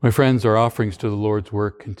My friends, our offerings to the Lord's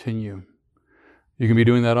work continue. You can be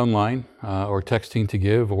doing that online or texting to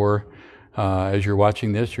give, or as you're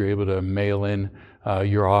watching this, you're able to mail in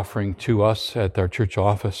your offering to us at our church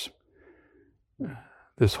office.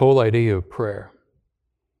 This whole idea of prayer,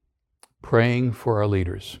 praying for our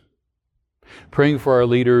leaders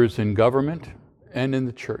in government and in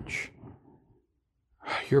the church.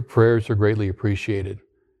 Your prayers are greatly appreciated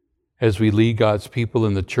as we lead God's people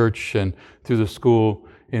in the church and through the school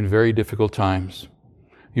in very difficult times.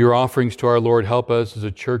 Your offerings to our Lord help us as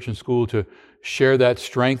a church and school to share that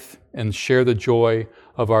strength and share the joy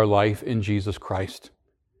of our life in Jesus Christ.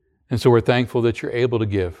 And so we're thankful that you're able to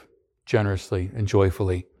give generously and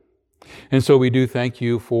joyfully. And so we do thank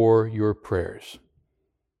you for your prayers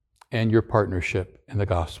and your partnership in the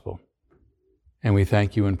gospel. And we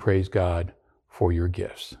thank you and praise God for your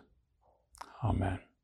gifts. Amen.